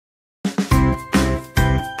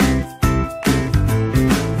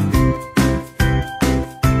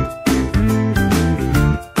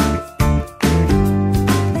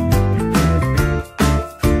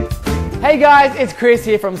Hey guys, it's Chris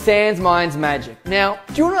here from SansMinds Magic. Now,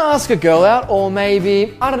 do you want to ask a girl out or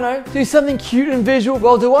maybe, I don't know, do something cute and visual?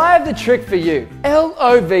 Well, do I have the trick for you?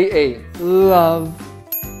 L.O.V.E, love,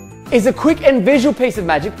 is a quick and visual piece of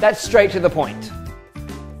magic that's straight to the point.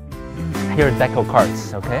 Here are deck of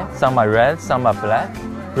cards, okay? Some are red, some are black.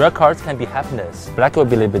 Red cards can be happiness. Black will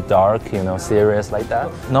be a little bit dark, serious like that.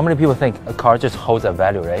 Normally people think a card just holds a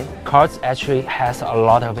value, right? Cards actually has a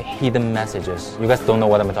lot of hidden messages. You guys don't know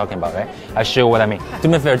what I'm talking about, right? I show you what I mean. Do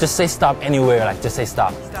me a favor, just say stop anywhere, just say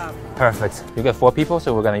stop. Stop. Perfect. You get 4 people,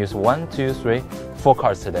 so we're gonna use 1, 2, 3, 4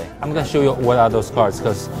 cards today. I'm gonna show you what are those cards,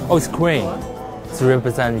 because, it's queen. To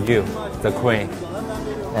represent you, the queen.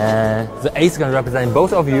 And the ace is gonna represent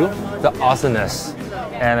both of you, the awesomeness.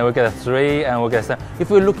 And we get a 3 and we get a 7.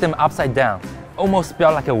 If we look them upside down, almost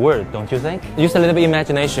spell like a word, don't you think? Use a little bit of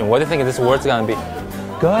imagination. What do you think this word's gonna be?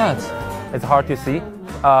 Good. It's hard to see.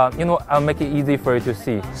 I'll make it easy for you to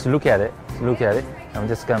see. So look at it. Look at it. I'm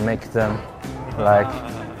just gonna make them like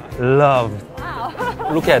love.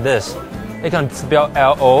 Wow. Look at this. You can spell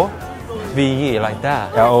L-O-V-E like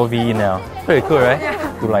that. L-O-V-E now. Pretty cool, right?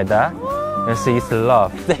 Yeah. Do like that. And see, it's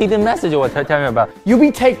love. The hidden message I was telling you about. You'll be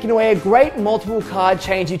taking away a great multiple card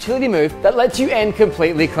change utility move that lets you end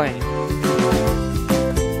completely clean.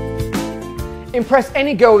 Impress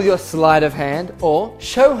any girl with your sleight of hand or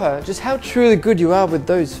show her just how truly good you are with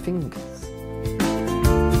those fingers.